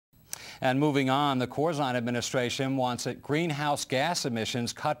And moving on, the Corzine Administration wants greenhouse gas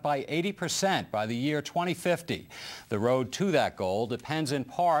emissions cut by 80% by the year 2050. The road to that goal depends in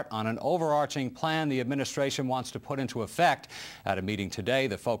part on an overarching plan the administration wants to put into effect. At a meeting today,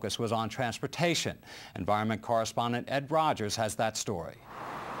 the focus was on transportation. Environment correspondent Ed Rogers has that story.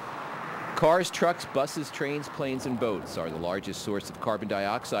 Cars, trucks, buses, trains, planes, and boats are the largest source of carbon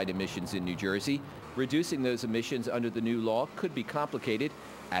dioxide emissions in New Jersey. Reducing those emissions under the new law could be complicated.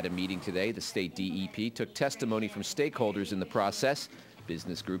 At a meeting today, the state DEP took testimony from stakeholders in the process.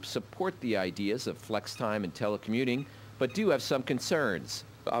 Business groups support the ideas of flex time and telecommuting, but do have some concerns.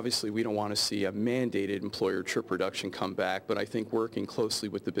 Obviously, we don't want to see a mandated employer trip reduction come back, but I think working closely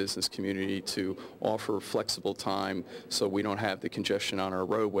with the business community to offer flexible time so we don't have the congestion on our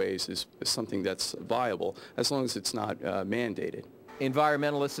roadways is something that's viable, as long as it's not mandated.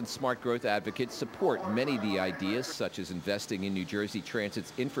 Environmentalists and smart growth advocates support many of the ideas, such as investing in New Jersey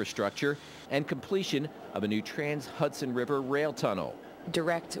Transit's infrastructure and completion of a new Trans-Hudson River rail tunnel.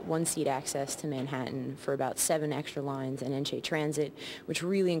 Direct one-seat access to Manhattan for about 7 extra lines and NJN Transit, which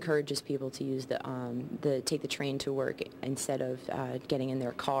really encourages people to use take the train to work instead of getting in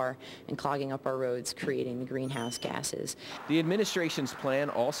their car and clogging up our roads, creating the greenhouse gases. The administration's plan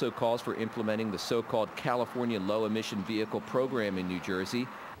also calls for implementing the so-called California Low-Emission Vehicle Program in New Jersey.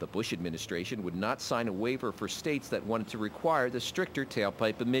 The Bush administration would not sign a waiver for states that wanted to require the stricter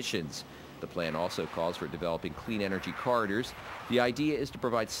tailpipe emissions. The plan also calls for developing clean energy corridors. The idea is to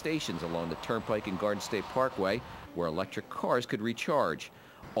provide stations along the Turnpike and Garden State Parkway where electric cars could recharge.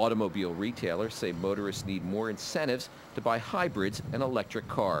 Automobile retailers say motorists need more incentives to buy hybrids and electric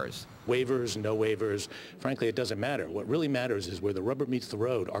cars. Waivers, no waivers, frankly, it doesn't matter. What really matters is where the rubber meets the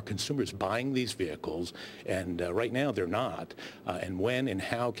road. Are consumers buying these vehicles? And right now they're not. And when and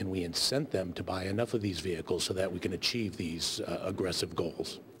how can we incent them to buy enough of these vehicles so that we can achieve these aggressive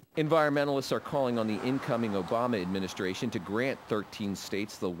goals? Environmentalists are calling on the incoming Obama administration to grant 13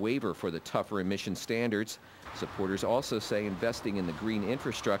 states the waiver for the tougher emission standards. Supporters also say investing in the green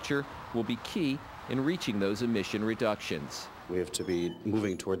infrastructure will be key in reaching those emission reductions. We have to be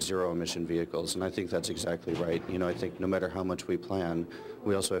moving towards zero-emission vehicles, and I think that's exactly right. You know, I think no matter how much we plan,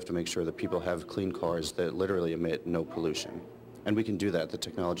 we also have to make sure that people have clean cars that literally emit no pollution. And we can do that. The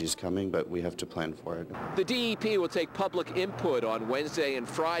technology is coming, but we have to plan for it. The DEP will take public input on Wednesday and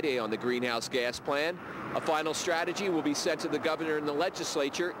Friday on the greenhouse gas plan. A final strategy will be sent to the governor and the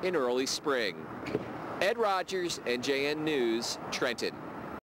legislature in early spring. Ed Rogers, NJN News, Trenton.